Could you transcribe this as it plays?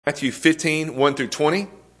Matthew 15, 1 through 20.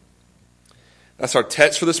 That's our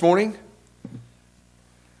text for this morning.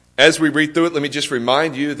 As we read through it, let me just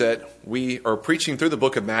remind you that we are preaching through the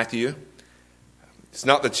book of Matthew. It's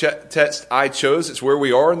not the text I chose, it's where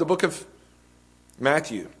we are in the book of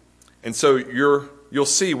Matthew. And so you'll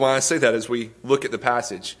see why I say that as we look at the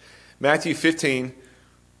passage. Matthew 15,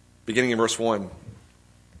 beginning in verse 1.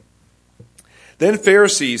 Then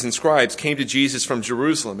Pharisees and scribes came to Jesus from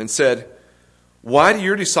Jerusalem and said, "Why do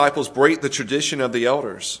your disciples break the tradition of the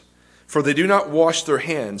elders? For they do not wash their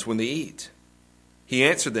hands when they eat." He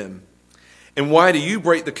answered them, "And why do you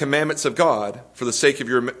break the commandments of God for the sake of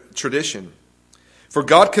your tradition? For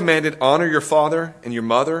God commanded, 'Honor your father and your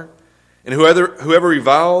mother,' and whoever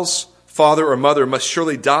reviles father or mother must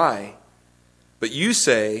surely die. But you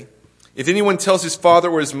say, 'If anyone tells his father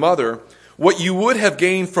or his mother, what you would have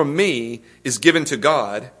gained from me is given to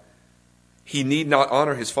God,' he need not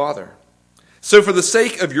honor his father. So for the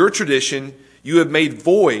sake of your tradition, you have made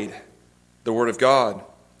void the word of God.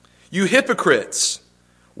 You hypocrites!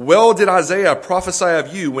 Well did Isaiah prophesy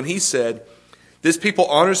of you when he said, 'This people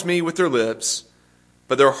honors me with their lips,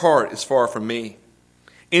 but their heart is far from me.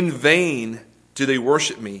 In vain do they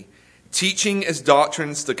worship me, teaching as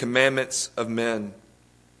doctrines the commandments of men.'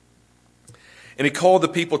 And he called the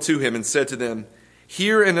people to him and said to them,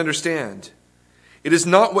 'Hear and understand. It is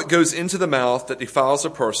not what goes into the mouth that defiles a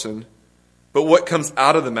person, but what comes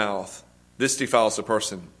out of the mouth, this defiles a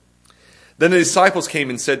person.' Then the disciples came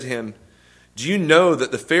and said to him, 'Do you know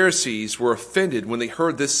that the Pharisees were offended when they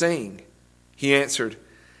heard this saying?' He answered,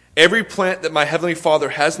 'Every plant that my heavenly Father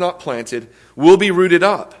has not planted will be rooted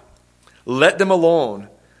up. Let them alone.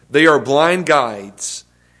 They are blind guides.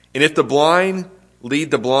 And if the blind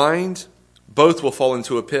lead the blind, both will fall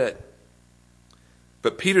into a pit.'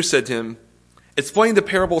 But Peter said to him, 'Explain the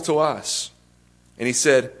parable to us.' And he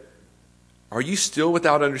said, 'Are you still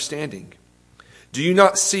without understanding? Do you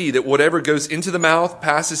not see that whatever goes into the mouth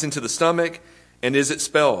passes into the stomach and is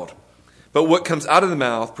expelled? But what comes out of the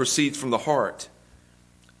mouth proceeds from the heart,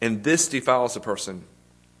 and this defiles a person.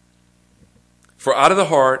 For out of the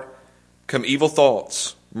heart come evil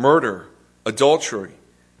thoughts, murder, adultery,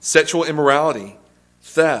 sexual immorality,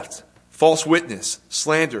 theft, false witness,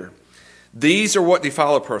 slander. These are what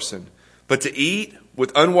defile a person. But to eat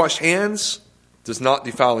with unwashed hands does not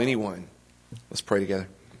defile anyone." Let's pray together.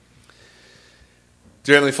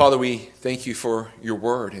 Dear Heavenly Father, we thank you for your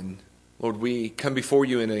word. And Lord, we come before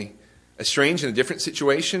you in a strange and a different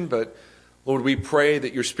situation. But Lord, we pray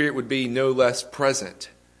that your Spirit would be no less present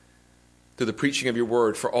through the preaching of your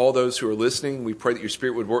word. For all those who are listening, we pray that your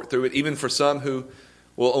Spirit would work through it. Even for some who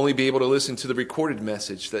will only be able to listen to the recorded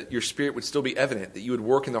message, that your Spirit would still be evident, that you would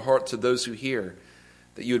work in the hearts of those who hear,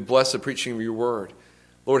 that you would bless the preaching of your word.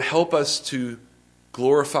 Lord, help us to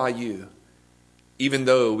glorify you, even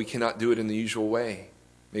though we cannot do it in the usual way.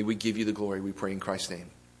 May we give you the glory, we pray in Christ's name.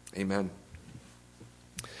 Amen.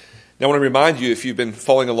 Now I want to remind you, if you've been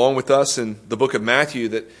following along with us in the book of Matthew,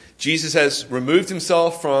 that Jesus has removed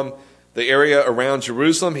himself from the area around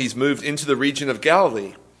Jerusalem. He's moved into the region of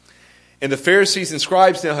Galilee. And the Pharisees and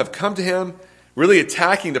scribes now have come to him, really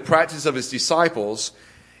attacking the practice of his disciples.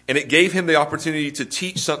 And it gave him the opportunity to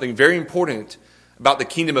teach something very important about the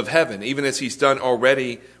kingdom of heaven. Even as he's done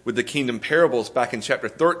already with the kingdom parables back in chapter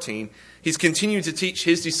 13, he's continued to teach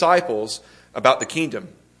his disciples about the kingdom.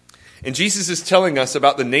 And Jesus is telling us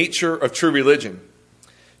about the nature of true religion,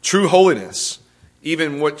 true holiness,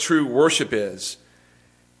 even what true worship is.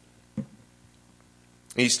 And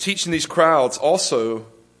he's teaching these crowds also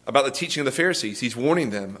about the teaching of the Pharisees. He's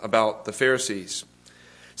warning them about the Pharisees.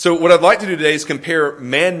 So what I'd like to do today is compare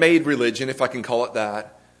man-made religion, if I can call it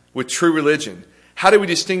that, with true religion. How do we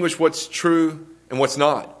distinguish what's true and what's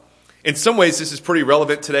not? In some ways, this is pretty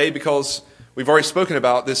relevant today because we've already spoken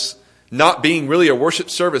about this not being really a worship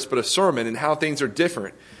service, but a sermon, and how things are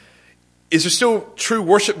different. Is there still true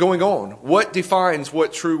worship going on? What defines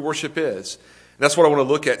what true worship is? And that's what I want to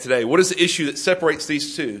look at today. What is the issue that separates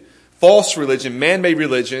these two? False religion, man-made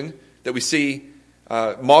religion that we see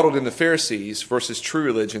modeled in the Pharisees versus true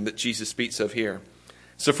religion that Jesus speaks of here.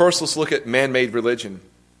 So first, let's look at man-made religion.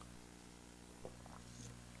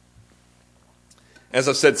 As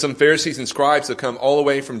I've said, some Pharisees and scribes have come all the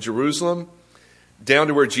way from Jerusalem down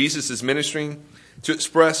to where Jesus is ministering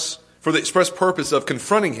for the express purpose of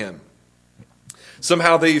confronting him.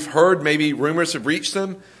 Somehow they've heard, maybe rumors have reached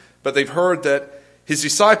them, but they've heard that his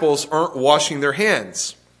disciples aren't washing their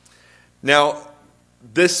hands. Now,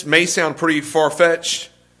 this may sound pretty far-fetched,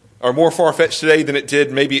 or more far-fetched today than it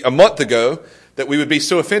did maybe a month ago, that we would be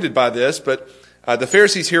so offended by this, but the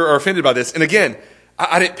Pharisees here are offended by this. And again,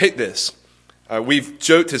 I didn't pick this. We've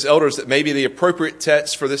joked as elders that maybe the appropriate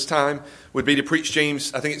text for this time would be to preach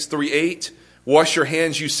James, I think it's 3:8, wash your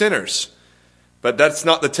hands, you sinners. But that's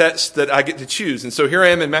not the text that I get to choose. And so here I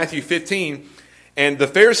am in Matthew 15, and the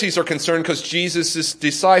Pharisees are concerned because Jesus'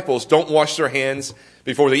 disciples don't wash their hands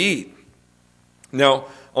before they eat. Now,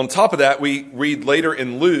 on top of that, we read later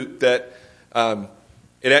in Luke that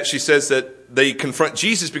it actually says that they confront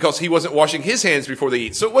Jesus because he wasn't washing his hands before they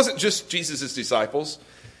eat. So it wasn't just Jesus' disciples.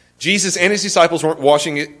 Jesus and his disciples weren't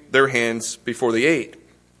washing their hands before they ate.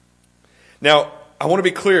 Now, I want to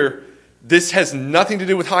be clear, this has nothing to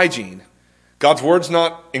do with hygiene. God's word's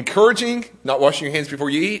not encouraging not washing your hands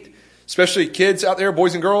before you eat. Especially kids out there,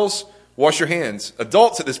 boys and girls, wash your hands.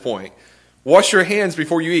 Adults at this point, wash your hands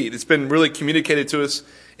before you eat. It's been really communicated to us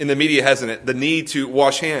in the media, hasn't it? The need to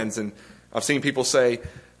wash hands. And I've seen people say,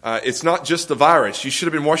 it's not just the virus. You should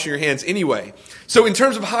have been washing your hands anyway. So in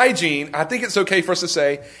terms of hygiene, I think it's okay for us to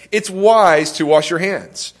say it's wise to wash your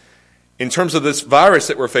hands. In terms of this virus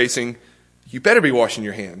that we're facing, you better be washing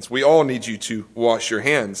your hands. We all need you to wash your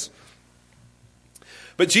hands.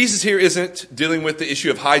 But Jesus here isn't dealing with the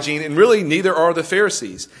issue of hygiene, and really neither are the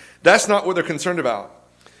Pharisees. That's not what they're concerned about.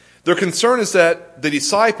 Their concern is that the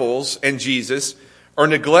disciples and Jesus are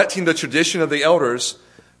neglecting the tradition of the elders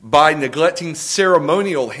by neglecting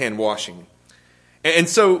ceremonial hand washing. And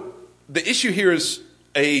so the issue here is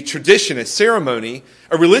a tradition, a ceremony,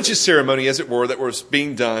 a religious ceremony, as it were, that was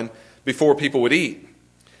being done before people would eat.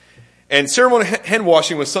 And ceremonial hand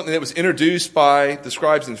washing was something that was introduced by the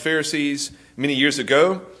scribes and Pharisees many years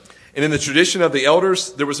ago. And in the tradition of the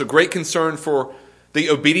elders, there was a great concern for the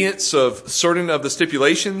obedience of certain of the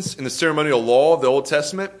stipulations in the ceremonial law of the Old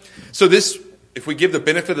Testament. So this, if we give the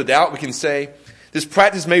benefit of the doubt, we can say this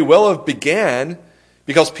practice may well have began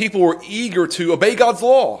because people were eager to obey God's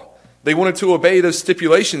law. They wanted to obey those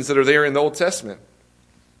stipulations that are there in the Old Testament.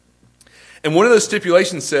 And one of those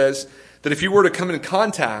stipulations says that if you were to come in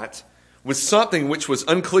contact with something which was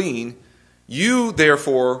unclean, you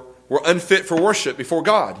therefore were unfit for worship before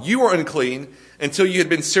God. You were unclean until you had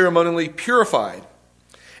been ceremonially purified.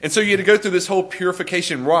 And so you had to go through this whole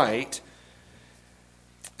purification rite.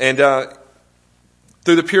 And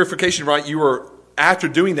through the purification rite, after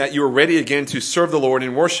doing that, you were ready again to serve the Lord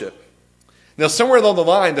in worship. Now, somewhere along the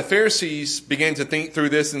line, the Pharisees began to think through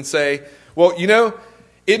this and say, well,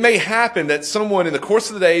 it may happen that someone in the course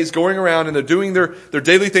of the day is going around and they're doing their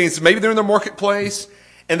daily things. Maybe they're in the marketplace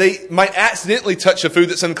and they might accidentally touch a food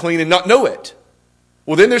that's unclean and not know it.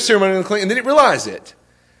 Well, then they're ceremonially unclean and they didn't realize it.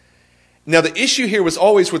 Now, the issue here was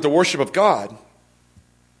always with the worship of God.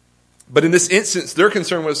 But in this instance, their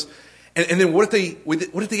concern was, and then what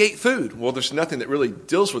if they ate food? Well, there's nothing that really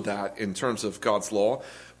deals with that in terms of God's law.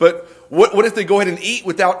 But what if they go ahead and eat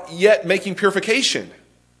without yet making purification?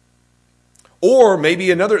 Or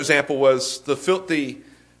maybe another example was the filthy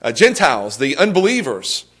Gentiles, the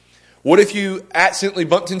unbelievers. What if you accidentally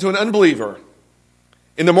bumped into an unbeliever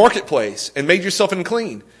in the marketplace and made yourself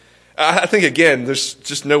unclean? I think, again, there's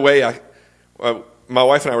just no way. My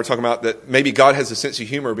wife and I were talking about that maybe God has a sense of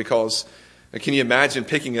humor because can you imagine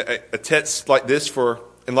picking a text like this for,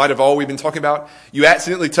 in light of all we've been talking about? You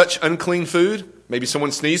accidentally touch unclean food. Maybe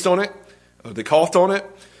someone sneezed on it, or they coughed on it.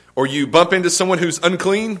 Or you bump into someone who's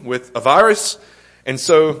unclean with a virus. And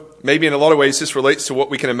so maybe in a lot of ways this relates to what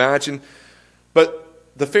we can imagine. But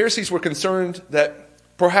the Pharisees were concerned that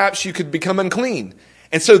perhaps you could become unclean.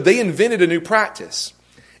 And so they invented a new practice.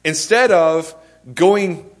 Instead of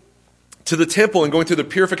going to the temple and going through the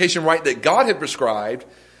purification rite that God had prescribed,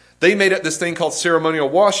 they made up this thing called ceremonial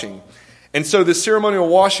washing. And so this ceremonial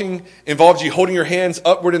washing involved you holding your hands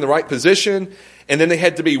upward in the right position. And then they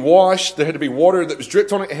had to be washed. There had to be water that was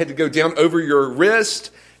dripped on it. It had to go down over your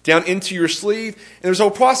wrist, down into your sleeve. And there was a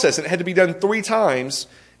whole process. And it had to be done 3 times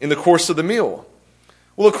in the course of the meal.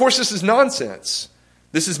 Well, of course, this is nonsense.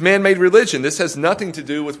 This is man-made religion. This has nothing to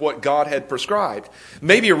do with what God had prescribed.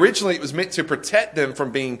 Maybe originally it was meant to protect them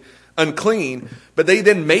from being unclean, but they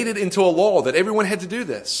then made it into a law that everyone had to do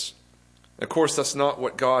this. Of course, that's not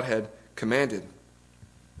what God had commanded.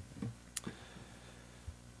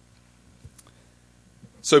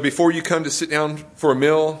 So before you come to sit down for a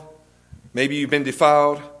meal, maybe you've been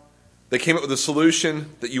defiled. They came up with a solution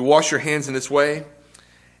that you wash your hands in this way.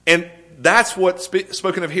 And that's what's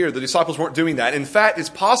spoken of here. The disciples weren't doing that. In fact, it's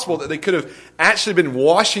possible that they could have actually been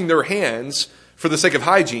washing their hands for the sake of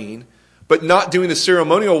hygiene, but not doing the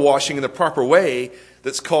ceremonial washing in the proper way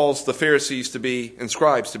that's caused the Pharisees and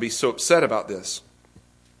scribes to be so upset about this.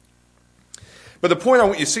 But the point I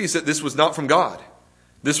want you to see is that this was not from God.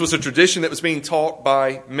 This was a tradition that was being taught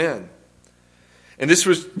by men. And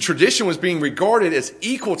tradition was being regarded as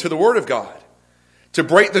equal to the Word of God. To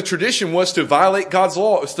break the tradition was to violate God's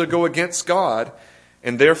law. It was to go against God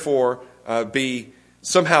and therefore be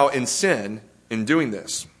somehow in sin in doing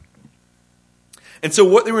this. And so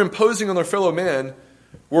what they were imposing on their fellow men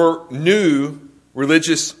were new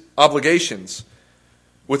religious obligations,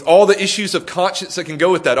 with all the issues of conscience that can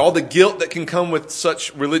go with that, all the guilt that can come with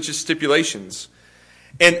such religious stipulations.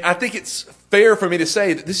 And I think it's fair for me to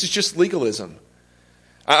say that this is just legalism.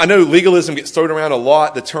 I know legalism gets thrown around a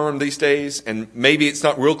lot, the term these days, and maybe it's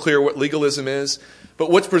not real clear what legalism is,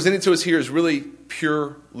 but what's presented to us here is really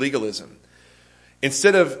pure legalism.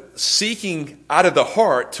 Instead of seeking out of the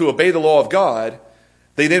heart to obey the law of God,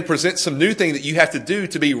 they then present some new thing that you have to do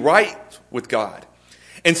to be right with God.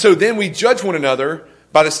 And so then we judge one another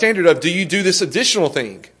by the standard of, do you do this additional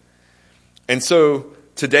thing? And so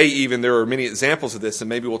today even there are many examples of this, and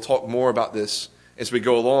maybe we'll talk more about this as we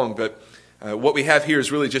go along, but what we have here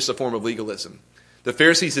is really just a form of legalism. The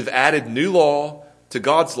Pharisees have added new law to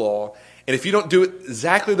God's law, and if you don't do it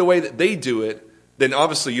exactly the way that they do it, then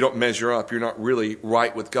obviously you don't measure up. You're not really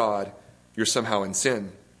right with God. You're somehow in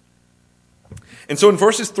sin. And so in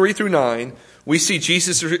verses 3 through 9, we see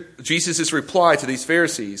Jesus' reply to these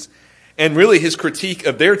Pharisees, and really his critique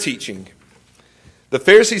of their teaching. The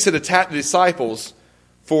Pharisees had attacked the disciples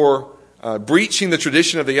for breaching the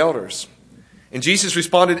tradition of the elders. And Jesus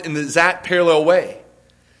responded in the exact parallel way.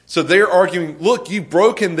 So they're arguing, look, you've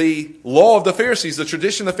broken the law of the Pharisees, the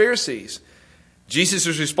tradition of the Pharisees.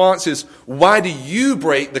 Jesus' response is, why do you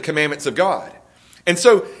break the commandments of God? And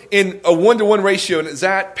so in a 1-to-1 ratio, an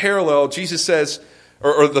exact parallel, Jesus says,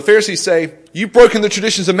 or the Pharisees say, you've broken the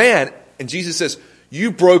traditions of man. And Jesus says,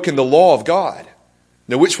 you've broken the law of God.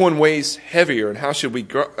 Now, which one weighs heavier, and how should we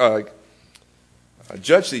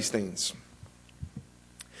judge these things?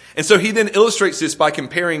 And so he then illustrates this by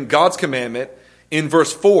comparing God's commandment in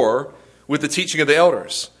verse 4 with the teaching of the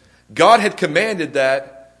elders. God had commanded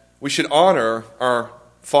that we should honor our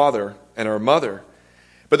father and our mother.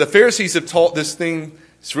 But the Pharisees have taught this thing.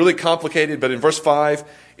 It's really complicated, but in verse 5,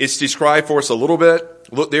 it's described for us a little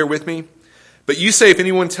bit. Look there with me. But you say, if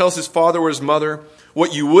anyone tells his father or his mother,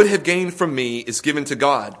 what you would have gained from me is given to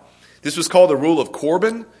God. This was called the rule of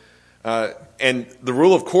Corban. And the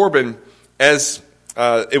rule of Corban, as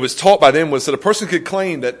it was taught by them, was that a person could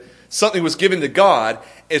claim that something was given to God.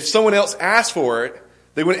 If someone else asked for it,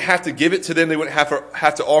 they wouldn't have to give it to them. They wouldn't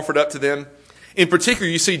have to offer it up to them. In particular,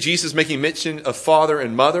 you see Jesus making mention of father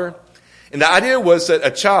and mother. And the idea was that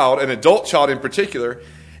a child, an adult child in particular,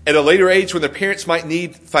 at a later age when their parents might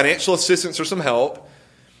need financial assistance or some help,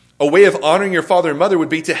 a way of honoring your father and mother would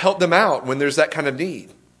be to help them out when there's that kind of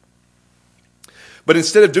need. But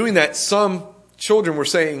instead of doing that, some children were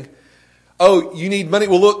saying, oh, you need money?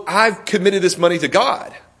 Well, look, I've committed this money to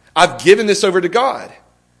God. I've given this over to God.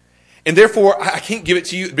 And therefore, I can't give it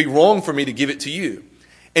to you. It'd be wrong for me to give it to you.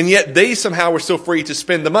 And yet they somehow were still free to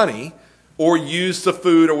spend the money or use the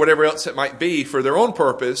food or whatever else it might be for their own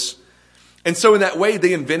purpose. And so in that way,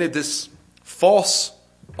 they invented this false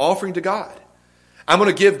offering to God. I'm going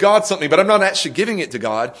to give God something, but I'm not actually giving it to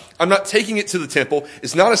God. I'm not taking it to the temple.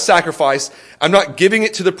 It's not a sacrifice. I'm not giving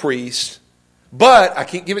it to the priest, but I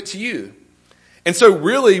can't give it to you. And so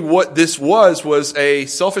really what this was a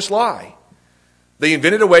selfish lie. They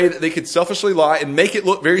invented a way that they could selfishly lie and make it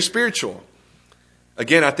look very spiritual.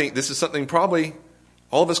 Again, I think this is something probably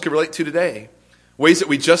all of us could relate to today. Ways that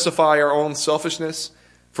we justify our own selfishness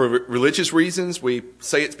for religious reasons. We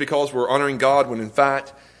say it's because we're honoring God when in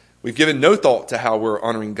fact we've given no thought to how we're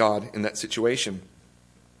honoring God in that situation.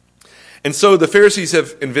 And so the Pharisees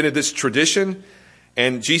have invented this tradition,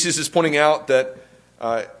 and Jesus is pointing out that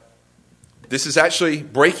this is actually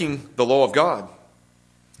breaking the law of God.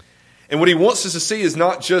 And what he wants us to see is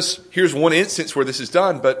not just, here's one instance where this is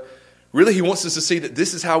done, but really he wants us to see that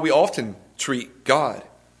this is how we often treat God.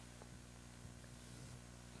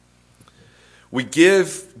 We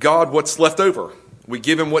give God what's left over. We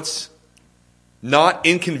give him what's not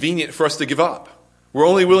inconvenient for us to give up. We're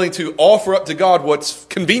only willing to offer up to God what's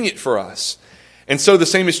convenient for us. And so the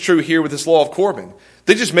same is true here with this law of Corban.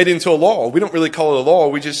 They just made it into a law. We don't really call it a law.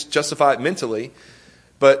 We just justify it mentally.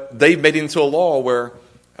 But they've made it into a law where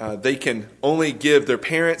they can only give their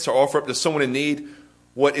parents or offer up to someone in need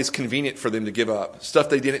what is convenient for them to give up, stuff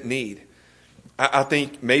they didn't need. I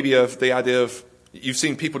think maybe of the idea of, you've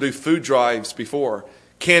seen people do food drives before,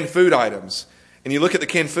 canned food items. And you look at the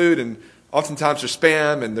canned food and oftentimes there's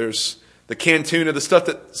spam and there's the canned tuna, the stuff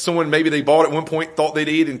that someone maybe they bought at one point, thought they'd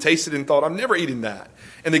eat and tasted and thought, I'm never eating that.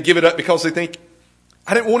 And they give it up because they think,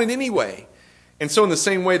 I didn't want it anyway. And so in the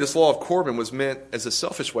same way, this law of Corban was meant as a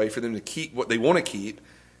selfish way for them to keep what they want to keep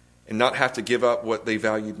and not have to give up what they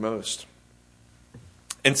valued most.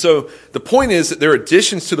 And so the point is that their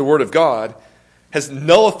additions to the Word of God has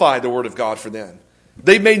nullified the Word of God for them.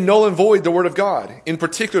 They made null and void the Word of God, in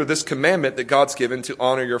particular this commandment that God's given to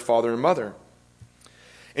honor your father and mother.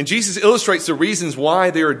 And Jesus illustrates the reasons why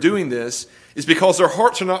they are doing this is because their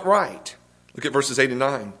hearts are not right. Look at verses 8 and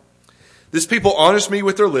 9. This people honors me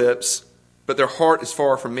with their lips, but their heart is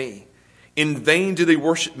far from me. In vain do they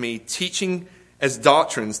worship me, teaching as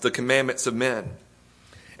doctrines the commandments of men.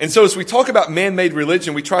 And so as we talk about man-made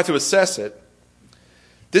religion, we try to assess it.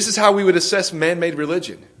 This is how we would assess man-made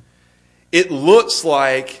religion. It looks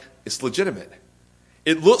like it's legitimate.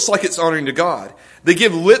 It looks like it's honoring to God. They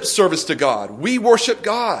give lip service to God. We worship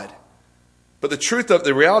God. But the truth of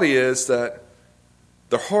the reality is that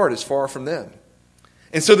their heart is far from them.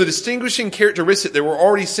 And so the distinguishing characteristic that we're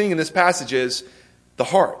already seeing in this passage is the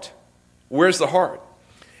heart. Where's the heart?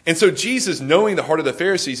 And so Jesus, knowing the heart of the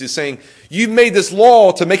Pharisees, is saying, you've made this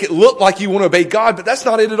law to make it look like you want to obey God, but that's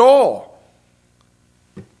not it at all.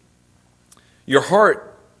 Your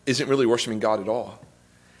heart isn't really worshiping God at all.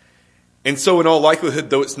 And so in all likelihood,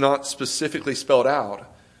 though it's not specifically spelled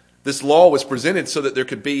out, this law was presented so that there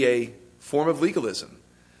could be a form of legalism,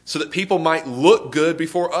 so that people might look good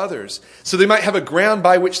before others, so they might have a ground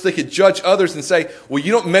by which they could judge others and say, well,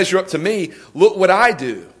 you don't measure up to me, look what I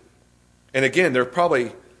do. And again, there are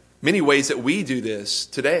probably many ways that we do this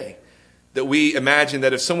today, that we imagine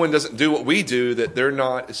that if someone doesn't do what we do, that they're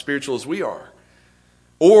not as spiritual as we are.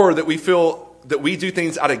 Or that we feel that we do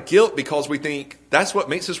things out of guilt because we think that's what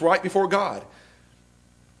makes us right before God.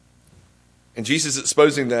 And Jesus is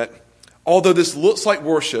exposing that although this looks like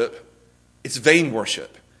worship, it's vain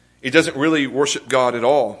worship. It doesn't really worship God at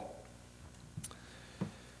all.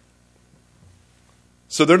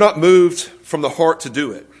 So they're not moved from the heart to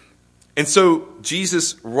do it. And so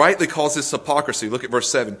Jesus rightly calls this hypocrisy. Look at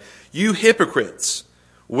verse 7. You hypocrites,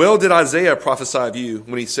 well did Isaiah prophesy of you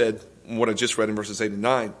when he said what I just read in verses 8 and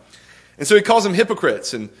 9. And so he calls them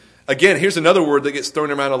hypocrites. And again, here's another word that gets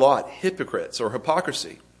thrown around a lot. Hypocrites or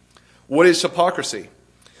hypocrisy. What is hypocrisy?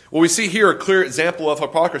 Well, we see here a clear example of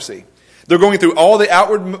hypocrisy. They're going through all the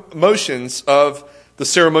outward motions of the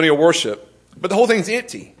ceremonial worship, but the whole thing's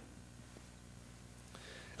empty.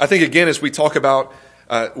 I think, again, as we talk about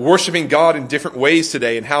worshiping God in different ways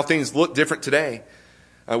today and how things look different today,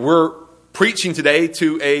 we're preaching today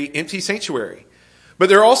to an empty sanctuary. But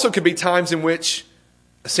there also could be times in which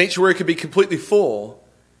a sanctuary could be completely full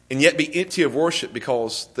and yet be empty of worship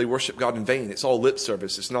because they worship God in vain. It's all lip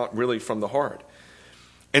service. It's not really from the heart.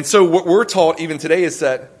 And so what we're taught even today is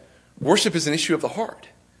that worship is an issue of the heart.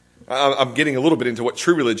 I'm getting a little bit into what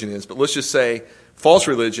true religion is, but let's just say false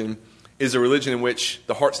religion is a religion in which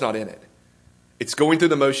the heart's not in it. It's going through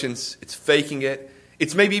the motions. It's faking it.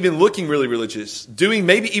 It's maybe even looking really religious, doing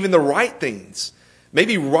maybe even the right things,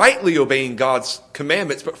 maybe rightly obeying God's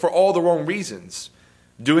commandments, but for all the wrong reasons,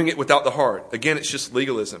 doing it without the heart. Again, it's just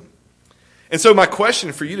legalism. And so my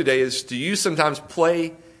question for you today is, do you sometimes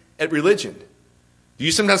play at religion? Do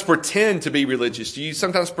you sometimes pretend to be religious? Do you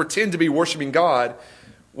sometimes pretend to be worshiping God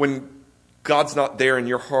when God's not there in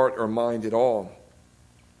your heart or mind at all?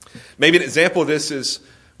 Maybe an example of this is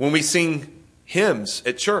when we sing hymns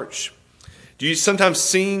at church. Do you sometimes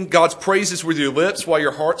sing God's praises with your lips while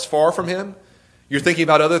your heart's far from Him? You're thinking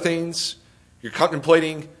about other things. You're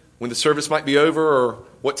contemplating when the service might be over, or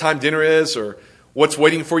what time dinner is, or what's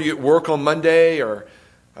waiting for you at work on Monday, or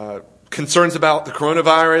concerns about the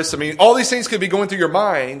coronavirus. I mean, all these things could be going through your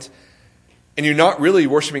mind, and you're not really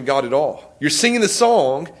worshiping God at all. You're singing the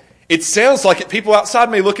song. It sounds like it. People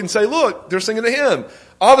outside may look and say, look, they're singing the hymn.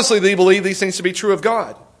 Obviously, they believe these things to be true of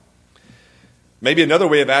God. Maybe another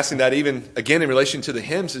way of asking that, even again in relation to the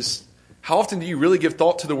hymns, is how often do you really give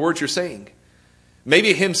thought to the words you're saying?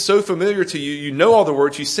 Maybe a hymn's so familiar to you, you know all the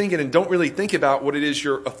words, you sing it and don't really think about what it is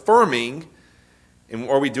you're affirming. And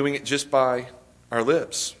are we doing it just by our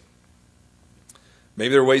lips? Maybe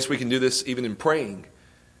there are ways we can do this even in praying.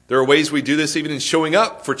 There are ways we do this even in showing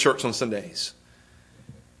up for church on Sundays.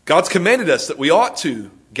 God's commanded us that we ought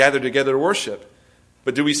to gather together to worship.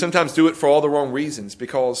 But do we sometimes do it for all the wrong reasons?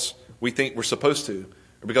 Because we think we're supposed to,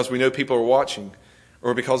 or because we know people are watching,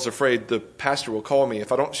 or because they're afraid the pastor will call me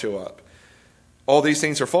if I don't show up. All these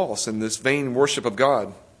things are false in this vain worship of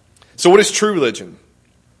God. So what is true religion?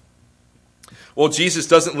 Well, Jesus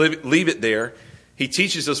doesn't leave it there. He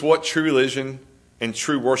teaches us what true religion and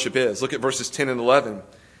true worship is. Look at verses 10 and 11.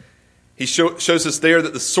 He shows us there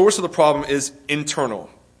that the source of the problem is internal.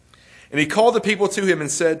 And he called the people to him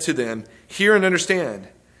and said to them, "Hear and understand.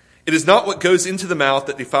 It is not what goes into the mouth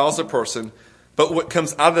that defiles a person, but what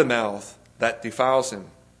comes out of the mouth that defiles him."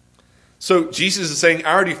 So Jesus is saying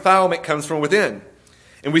our defilement comes from within.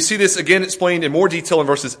 And we see this again explained in more detail in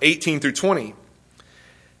verses 18 through 20.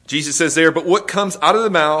 Jesus says there, "But what comes out of the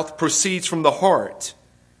mouth proceeds from the heart,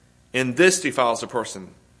 and this defiles a person.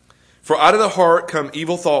 For out of the heart come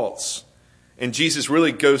evil thoughts." And Jesus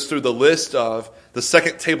really goes through the list of the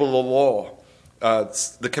second table of the law,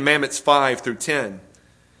 the commandments 5 through 10.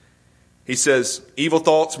 He says, evil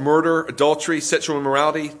thoughts, murder, adultery, sexual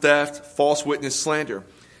immorality, theft, false witness, slander.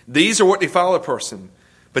 These are what defile a person.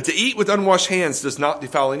 But to eat with unwashed hands does not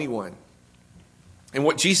defile anyone. And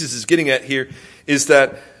what Jesus is getting at here is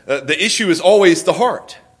that the issue is always the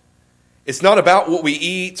heart. It's not about what we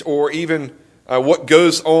eat or even what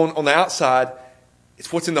goes on the outside.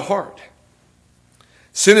 It's what's in the heart.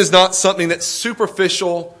 Sin is not something that's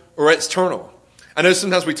superficial or external. I know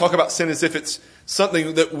sometimes we talk about sin as if it's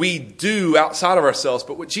something that we do outside of ourselves,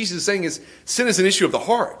 but what Jesus is saying is sin is an issue of the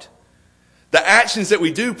heart. The actions that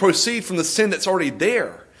we do proceed from the sin that's already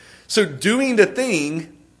there. So doing the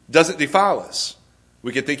thing doesn't defile us.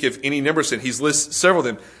 We could think of any number of sin. He's listed several of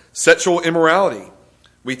them. Sexual immorality.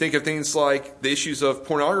 We think of things like the issues of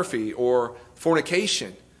pornography or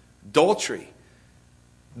fornication, adultery.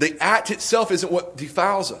 The act itself isn't what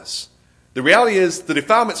defiles us. The reality is the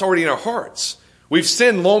defilement's already in our hearts. We've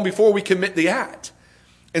sinned long before we commit the act.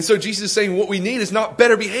 And so Jesus is saying what we need is not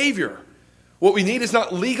better behavior. What we need is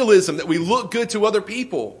not legalism, that we look good to other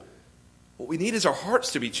people. What we need is our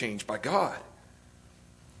hearts to be changed by God.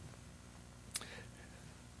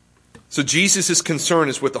 So Jesus' concern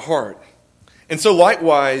is with the heart. And so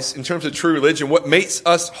likewise, in terms of true religion, what makes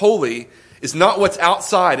us holy is not what's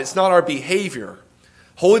outside. It's not our behavior.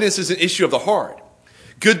 Holiness is an issue of the heart.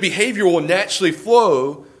 Good behavior will naturally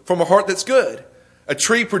flow from a heart that's good. A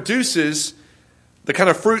tree produces the kind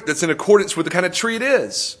of fruit that's in accordance with the kind of tree it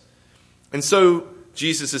is. And so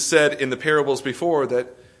Jesus has said in the parables before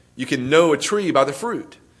that you can know a tree by the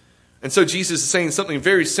fruit. And so Jesus is saying something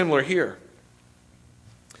very similar here.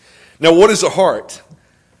 Now, what is a heart?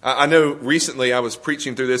 I know recently I was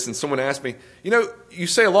preaching through this and someone asked me, you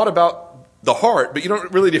say a lot about the heart, but you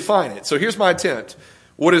don't really define it. So here's my attempt.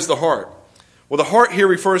 What is the heart? Well, the heart here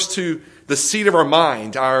refers to the seat of our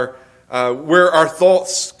mind, where our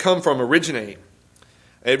thoughts come from, originate.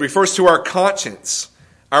 It refers to our conscience,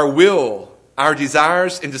 our will, our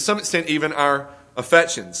desires, and to some extent even our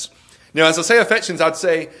affections. Now, as I say affections, I'd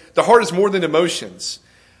say the heart is more than emotions.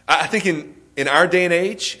 I think in our day and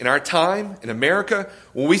age, in our time, in America,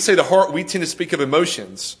 when we say the heart, we tend to speak of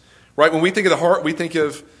emotions. Right? When we think of the heart, we think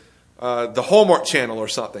of the Hallmark Channel or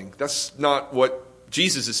something. That's not what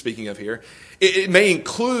Jesus is speaking of here. It may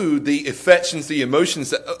include the affections, the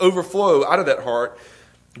emotions that overflow out of that heart,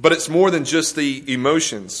 but it's more than just the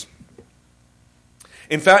emotions.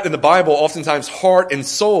 In fact, in the Bible, oftentimes heart and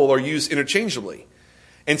soul are used interchangeably.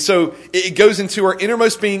 And so it goes into our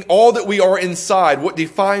innermost being, all that we are inside. What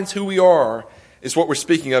defines who we are is what we're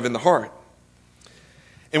speaking of in the heart.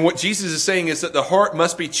 And what Jesus is saying is that the heart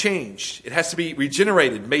must be changed. It has to be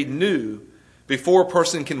regenerated, made new, before a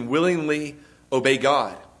person can willingly obey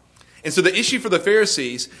God. And so the issue for the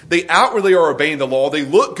Pharisees, they outwardly are obeying the law. They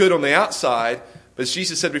look good on the outside, but as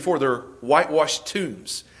Jesus said before, they're whitewashed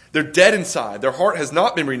tombs. They're dead inside. Their heart has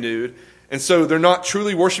not been renewed, and so they're not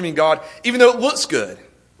truly worshiping God, even though it looks good.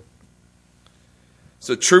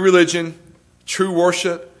 So true religion, true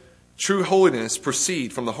worship, true holiness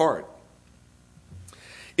proceed from the heart.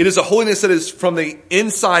 It is a holiness that is from the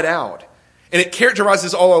inside out, and it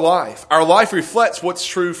characterizes all our life. Our life reflects what's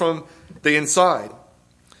true from the inside.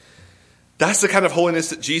 That's the kind of holiness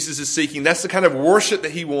that Jesus is seeking. That's the kind of worship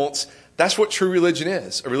that he wants. That's what true religion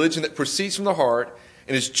is. A religion that proceeds from the heart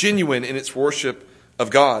and is genuine in its worship of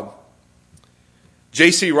God.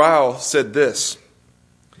 J.C. Ryle said this: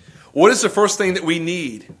 what is the first thing that we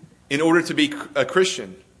need in order to be a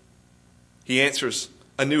Christian? He answers,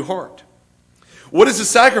 a new heart. What is the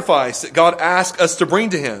sacrifice that God asks us to bring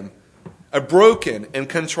to him? A broken and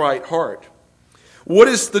contrite heart. What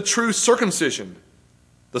is the true circumcision?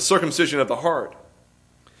 The circumcision of the heart.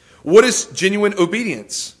 What is genuine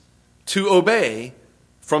obedience? To obey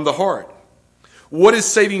from the heart. What is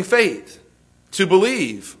saving faith? To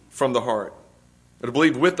believe from the heart. Or to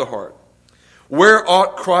believe with the heart. Where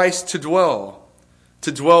ought Christ to dwell?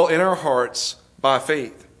 To dwell in our hearts by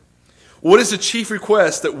faith. What is the chief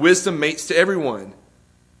request that wisdom makes to everyone?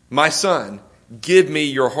 My son, give me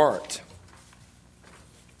your heart.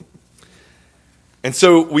 And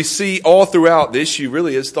so we see all throughout the issue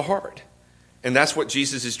really is the heart. And that's what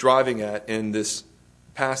Jesus is driving at in this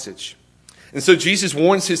passage. And so Jesus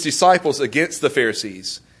warns his disciples against the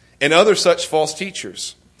Pharisees and other such false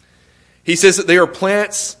teachers. He says that they are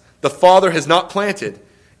plants the Father has not planted,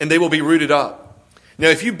 and they will be rooted up. Now,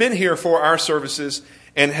 if you've been here for our services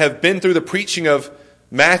and have been through the preaching of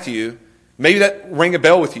Matthew, maybe that rang a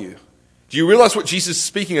bell with you. Do you realize what Jesus is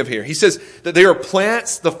speaking of here? He says that they are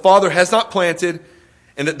plants the Father has not planted,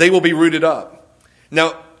 and that they will be rooted up.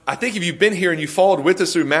 Now, I think if you've been here and you followed with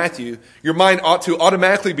us through Matthew, your mind ought to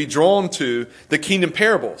automatically be drawn to the kingdom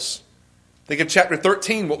parables. Think of chapter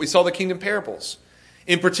 13, what we saw the kingdom parables.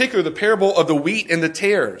 In particular, the parable of the wheat and the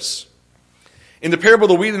tares. In the parable of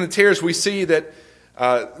the wheat and the tares, we see that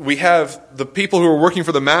we have the people who are working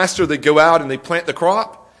for the master. They go out and they plant the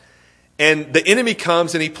crop. And the enemy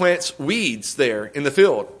comes and he plants weeds there in the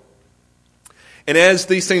field. And as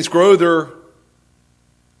these things grow, they're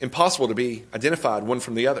impossible to be identified one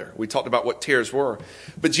from the other. We talked about what tares were.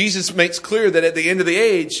 But Jesus makes clear that at the end of the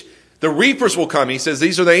age, the reapers will come. He says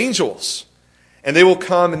these are the angels. And they will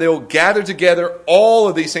come and they will gather together all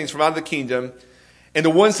of these things from out of the kingdom. And the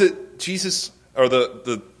ones that Jesus or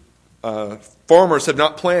the farmers have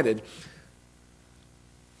not planted,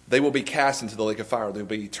 they will be cast into the lake of fire. They'll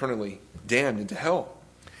be eternally damned into hell.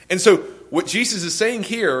 And so what Jesus is saying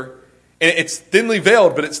here, and it's thinly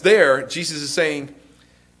veiled, but it's there. Jesus is saying,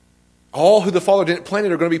 all who the Father didn't plant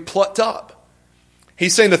are going to be plucked up.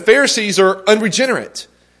 He's saying the Pharisees are unregenerate.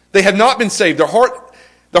 They have not been saved. Their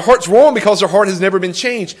heart's wrong because their heart has never been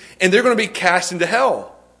changed. And they're going to be cast into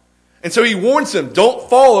hell. And so he warns them, don't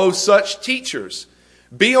follow such teachers.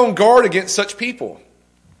 Be on guard against such people.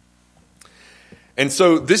 And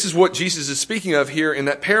so this is what Jesus is speaking of here in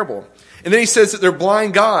that parable. And then he says that they're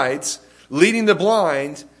blind guides leading the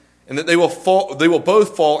blind, and that they will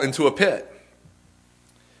both fall into a pit.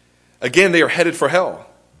 Again, they are headed for hell.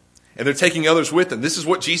 And they're taking others with them. This is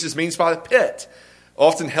what Jesus means by the pit.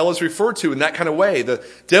 Often hell is referred to in that kind of way. The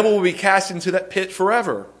devil will be cast into that pit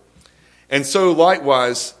forever. And so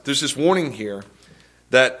likewise, there's this warning here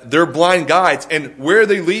that they're blind guides. And where are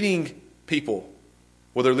they leading people?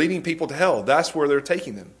 Well, they're leading people to hell. That's where they're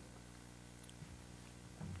taking them.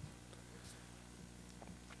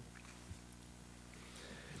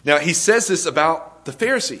 Now, he says this about the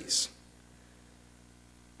Pharisees.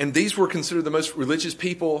 And these were considered the most religious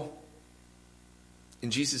people in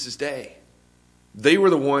Jesus' day. They were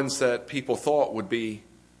the ones that people thought would be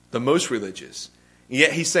the most religious. And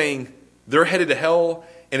yet he's saying they're headed to hell,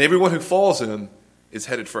 and everyone who follows them is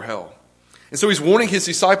headed for hell. And so he's warning his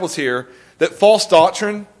disciples here that false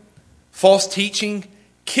doctrine, false teaching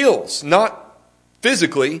kills, not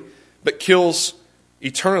physically, but kills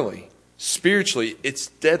eternally. Spiritually, it's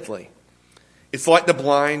deadly. It's like the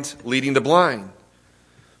blind leading the blind.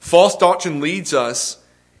 False doctrine leads us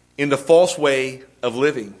in the false way of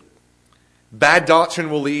living. Bad doctrine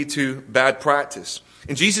will lead to bad practice.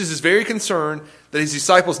 And Jesus is very concerned that his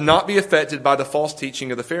disciples not be affected by the false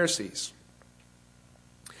teaching of the Pharisees.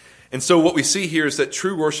 And so what we see here is that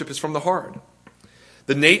true worship is from the heart.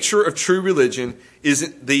 The nature of true religion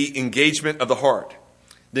is the engagement of the heart.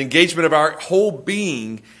 The engagement of our whole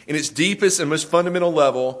being in its deepest and most fundamental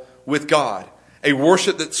level with God. A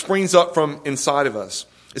worship that springs up from inside of us.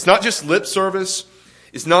 It's not just lip service.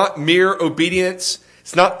 It's not mere obedience.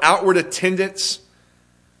 It's not outward attendance.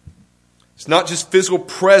 It's not just physical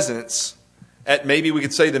presence at maybe we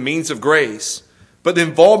could say the means of grace, but the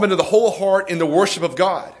involvement of the whole heart in the worship of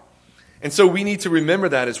God. And so we need to remember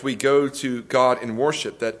that as we go to God in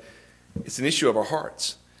worship, that it's an issue of our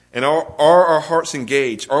hearts. And are our hearts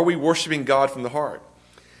engaged? Are we worshiping God from the heart?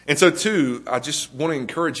 And so too, I just want to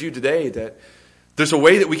encourage you today that there's a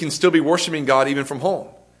way that we can still be worshiping God even from home.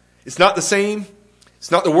 It's not the same.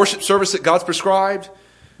 It's not the worship service that God's prescribed.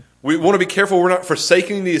 We want to be careful we're not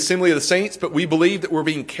forsaking the assembly of the saints, but we believe that we're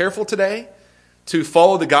being careful today to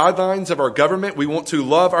follow the guidelines of our government. We want to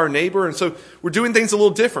love our neighbor, and so we're doing things a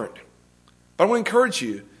little different. But I want to encourage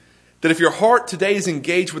you that if your heart today is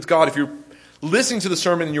engaged with God, if you're listening to the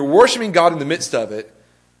sermon and you're worshiping God in the midst of it,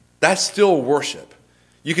 that's still worship.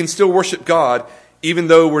 You can still worship God even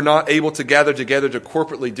though we're not able to gather together to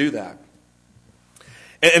corporately do that.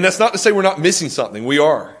 And that's not to say we're not missing something. We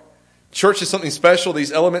are. Church is something special.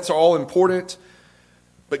 These elements are all important.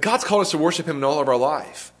 But God's called us to worship Him in all of our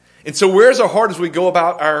life. And so where's our heart as we go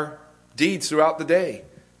about our deeds throughout the day,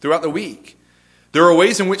 throughout the week? There are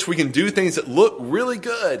ways in which we can do things that look really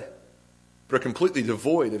good, but are completely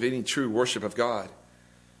devoid of any true worship of God.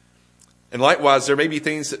 And likewise, there may be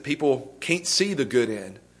things that people can't see the good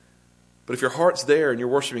in. But if your heart's there and you're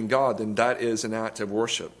worshiping God, then that is an act of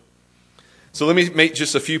worship. So let me make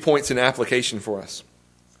just a few points in application for us.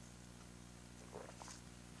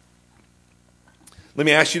 Let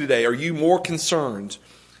me ask you today, are you more concerned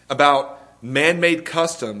about man-made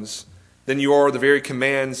customs than you are the very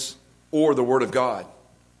commands or the Word of God?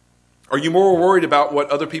 Are you more worried about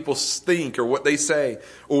what other people think or what they say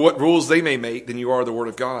or what rules they may make than you are the Word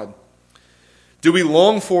of God? Do we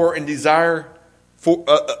long for and desire for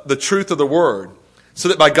the truth of the Word so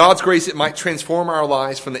that by God's grace it might transform our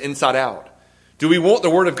lives from the inside out? Do we want the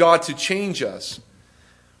Word of God to change us?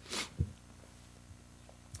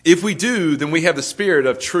 If we do, then we have the spirit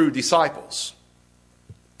of true disciples.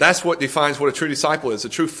 That's what defines what a true disciple is. A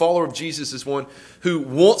true follower of Jesus is one who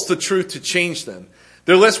wants the truth to change them.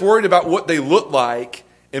 They're less worried about what they look like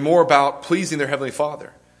and more about pleasing their Heavenly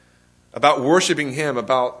Father, about worshiping Him,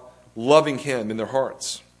 about loving Him in their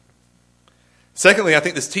hearts. Secondly, I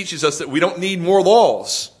think this teaches us that we don't need more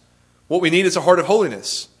laws. What we need is a heart of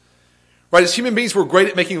holiness. Right? As human beings, we're great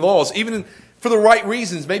at making laws, even for the right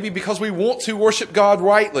reasons, maybe because we want to worship God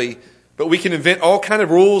rightly, but we can invent all kinds of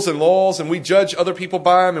rules and laws, and we judge other people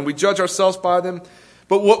by them, and we judge ourselves by them.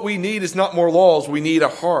 But what we need is not more laws. We need a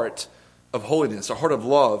heart of holiness, a heart of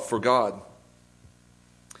love for God.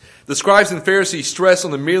 The scribes and Pharisees' stress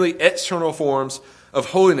on the merely external forms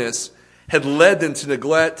of holiness had led them to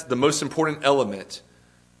neglect the most important element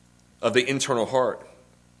of the internal heart.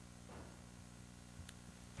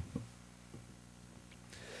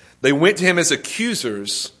 They went to him as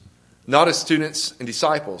accusers, not as students and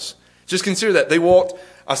disciples. Just consider that. They walked,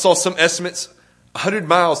 I saw some estimates, 100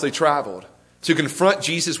 miles they traveled to confront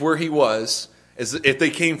Jesus where he was, as if they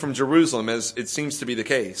came from Jerusalem, as it seems to be the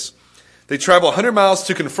case. They travel 100 miles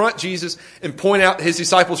to confront Jesus and point out his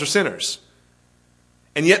disciples are sinners.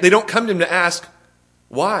 And yet they don't come to him to ask,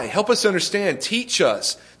 why? Help us understand. Teach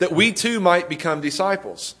us that we too might become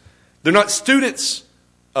disciples. They're not students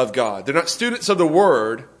of God. They're not students of the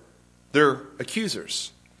Word. They're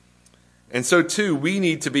accusers. And so too, we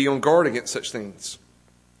need to be on guard against such things.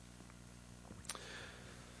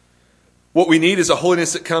 What we need is a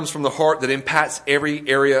holiness that comes from the heart that impacts every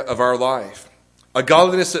area of our life. A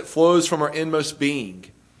godliness that flows from our inmost being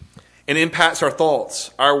and impacts our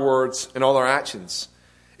thoughts, our words, and all our actions.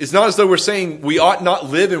 It's not as though we're saying we ought not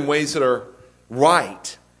live in ways that are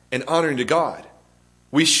right and honoring to God.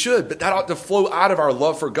 We should, but that ought to flow out of our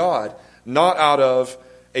love for God, not out of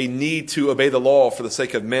a need to obey the law for the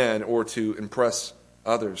sake of men or to impress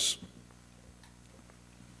others.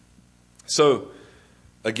 So,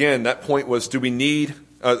 again, that point was, we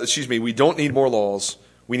don't need more laws.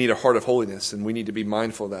 We need a heart of holiness, and we need to be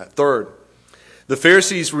mindful of that. Third, the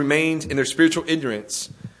Pharisees remained in their spiritual ignorance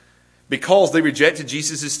because they rejected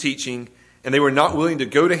Jesus' teaching, and they were not willing to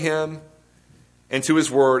go to him and to his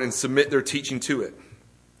word and submit their teaching to it.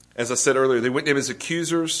 As I said earlier, they went to him as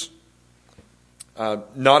accusers,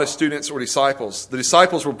 not as students or disciples. The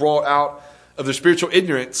disciples were brought out of their spiritual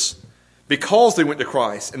ignorance because they went to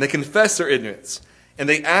Christ, and they confessed their ignorance. And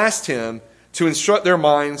they asked him to instruct their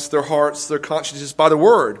minds, their hearts, their consciences by the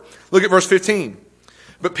word. Look at verse 15.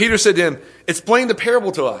 But Peter said to him, explain the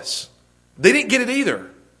parable to us. They didn't get it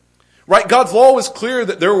either. Right? God's law was clear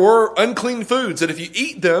that there were unclean foods, that if you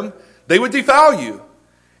eat them, they would defile you.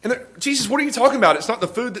 And Jesus, what are you talking about? It's not the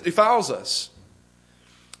food that defiles us.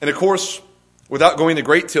 And of course, without going into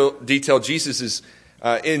great detail, Jesus is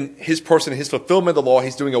in his person, his fulfillment of the law,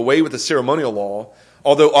 he's doing away with the ceremonial law.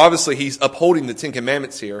 Although obviously he's upholding the Ten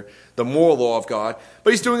Commandments here, the moral law of God. But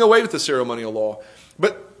he's doing away with the ceremonial law.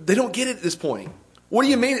 But they don't get it at this point. What do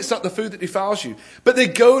you mean it's not the food that defiles you? But they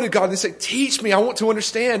go to God and they say, teach me, I want to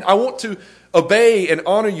understand. I want to obey and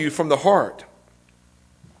honor you from the heart.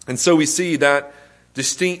 And so we see that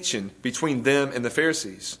distinction between them and the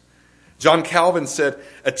Pharisees. John Calvin said,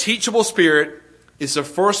 a teachable spirit is the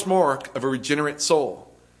first mark of a regenerate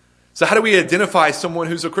soul. So how do we identify someone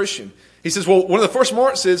who's a Christian? He says, well, one of the first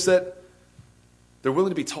marks is that they're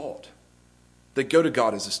willing to be taught. They go to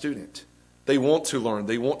God as a student. They want to learn.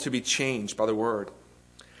 They want to be changed by the word.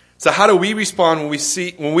 So how do we respond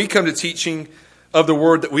when we come to teaching of the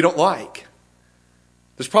word that we don't like?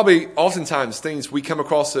 There's probably oftentimes things we come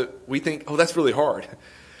across that we think, oh, that's really hard.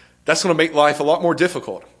 That's going to make life a lot more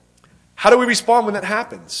difficult. How do we respond when that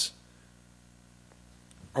happens?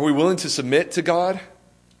 Are we willing to submit to God?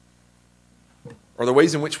 Are there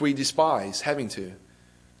ways in which we despise having to?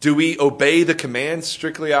 Do we obey the commands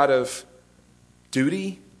strictly out of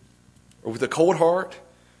duty? Or with a cold heart?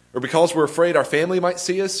 Or because we're afraid our family might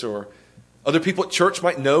see us? Or other people at church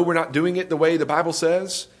might know we're not doing it the way the Bible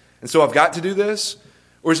says? And so I've got to do this?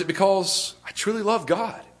 Or is it because I truly love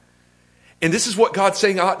God? And this is what God's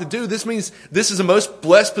saying I ought to do. This means this is the most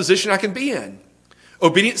blessed position I can be in.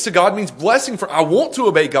 Obedience to God means blessing, for I want to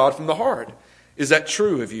obey God from the heart. Is that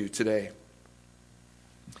true of you today?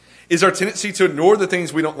 Is our tendency to ignore the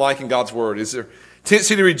things we don't like in God's word? Is there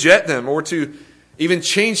tendency to reject them or to even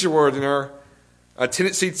change the word in our a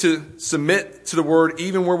tendency to submit to the Word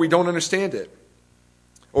even where we don't understand it?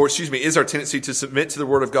 Or, is our tendency to submit to the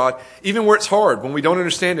Word of God even where it's hard, when we don't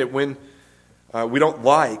understand it, when we don't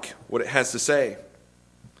like what it has to say?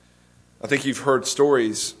 I think you've heard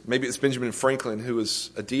stories, maybe it's Benjamin Franklin who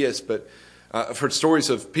was a deist, but I've heard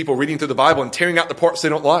stories of people reading through the Bible and tearing out the parts they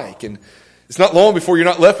don't like. And it's not long before you're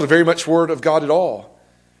not left with very much Word of God at all.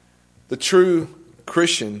 The true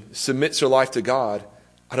Christian submits their life to God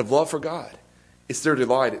out of love for God. It's their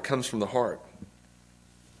delight. It comes from the heart.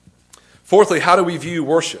 Fourthly, how do we view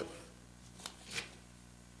worship?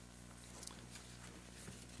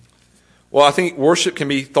 Well, I think worship can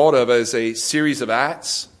be thought of as a series of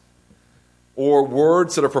acts or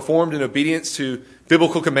words that are performed in obedience to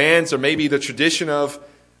biblical commands, or maybe the tradition of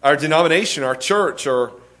our denomination, our church,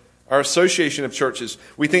 or our association of churches.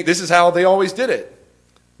 We think this is how they always did it.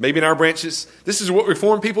 Maybe in our branches, this is what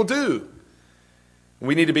Reformed people do.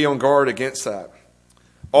 We need to be on guard against that.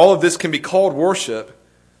 All of this can be called worship,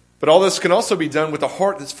 but all this can also be done with a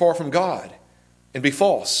heart that's far from God and be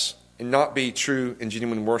false and not be true and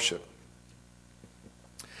genuine worship.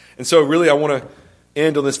 And so really I want to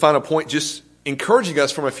end on this final point just encouraging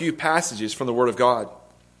us from a few passages from the Word of God.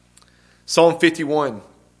 Psalm 51.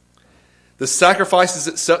 The sacrifices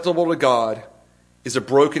acceptable to God is a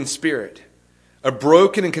broken spirit. A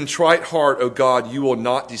broken and contrite heart, O God, you will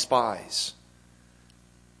not despise.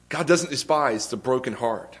 God doesn't despise the broken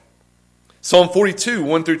heart. Psalm 42,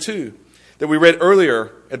 1 through 2, that we read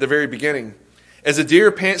earlier at the very beginning. As a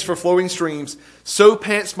deer pants for flowing streams, so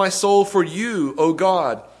pants my soul for you, O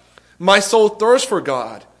God. My soul thirsts for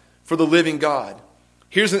God, for the living God.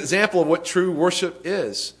 Here's an example of what true worship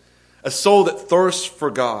is. A soul that thirsts for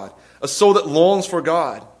God. A soul that longs for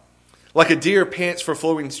God. Like a deer pants for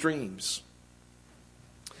flowing streams.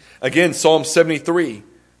 Again, Psalm 73,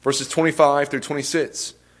 verses 25 through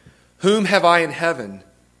 26. Whom have I in heaven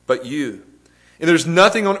but you? And there's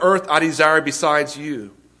nothing on earth I desire besides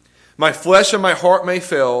you. My flesh and my heart may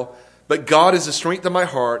fail, but God is the strength of my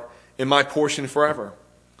heart and my portion forever.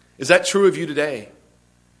 Is that true of you today?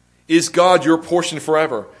 Is God your portion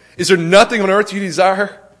forever? Is there nothing on earth you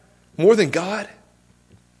desire more than God?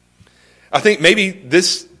 I think maybe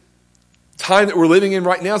this time that we're living in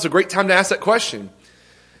right now is a great time to ask that question.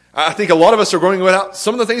 I think a lot of us are going without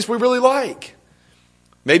some of the things we really like.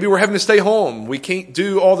 Maybe we're having to stay home. We can't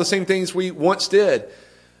do all the same things we once did.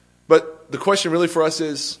 But the question really for us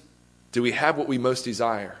is, do we have what we most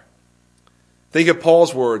desire? Think of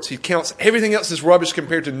Paul's words. He counts everything else as rubbish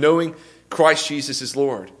compared to knowing Christ Jesus is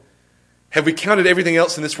Lord. Have we counted everything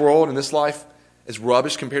else in this world, in this life, as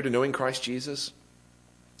rubbish compared to knowing Christ Jesus?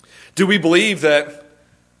 Do we believe that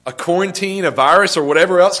a quarantine, a virus, or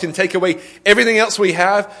whatever else can take away everything else we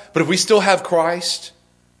have, but if we still have Christ,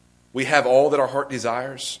 we have all that our heart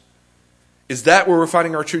desires? Is that where we're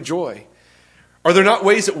finding our true joy? Are there not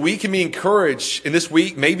ways that we can be encouraged in this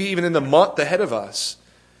week, maybe even in the month ahead of us,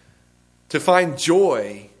 to find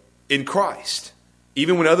joy in Christ,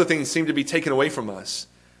 even when other things seem to be taken away from us?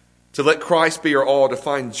 To let Christ be our all, to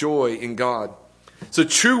find joy in God. So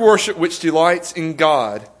true worship which delights in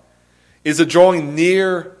God is a drawing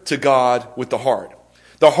near to God with the heart.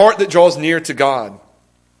 The heart that draws near to God.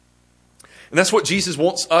 And that's what Jesus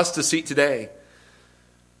wants us to seek today.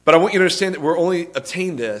 But I want you to understand that we're only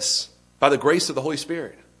obtained this by the grace of the Holy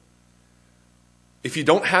Spirit. If you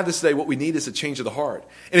don't have this today, what we need is a change of the heart.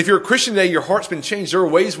 And if you're a Christian today, your heart's been changed. There are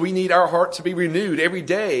ways we need our heart to be renewed every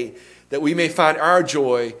day, that we may find our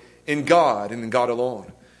joy in God and in God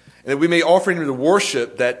alone. And that we may offer Him the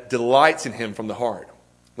worship that delights in Him from the heart.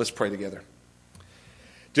 Let's pray together.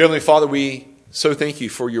 Dear Heavenly Father, we so thank You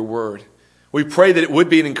for Your word. We pray that it would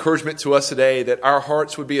be an encouragement to us today, that our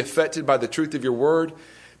hearts would be affected by the truth of Your word,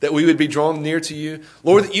 that we would be drawn near to You.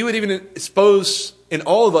 Lord, that You would even expose in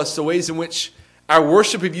all of us the ways in which our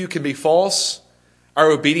worship of You can be false, our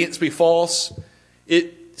obedience be false.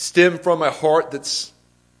 It stemmed from a heart that's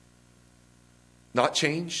not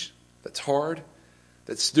changed, that's hard,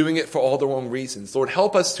 that's doing it for all the wrong reasons. Lord,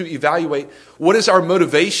 help us to evaluate what is our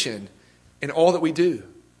motivation in all that we do.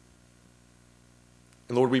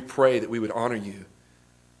 And Lord, we pray that we would honor You,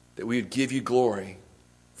 that we would give You glory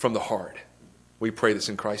from the heart. We pray this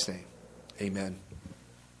in Christ's name. Amen.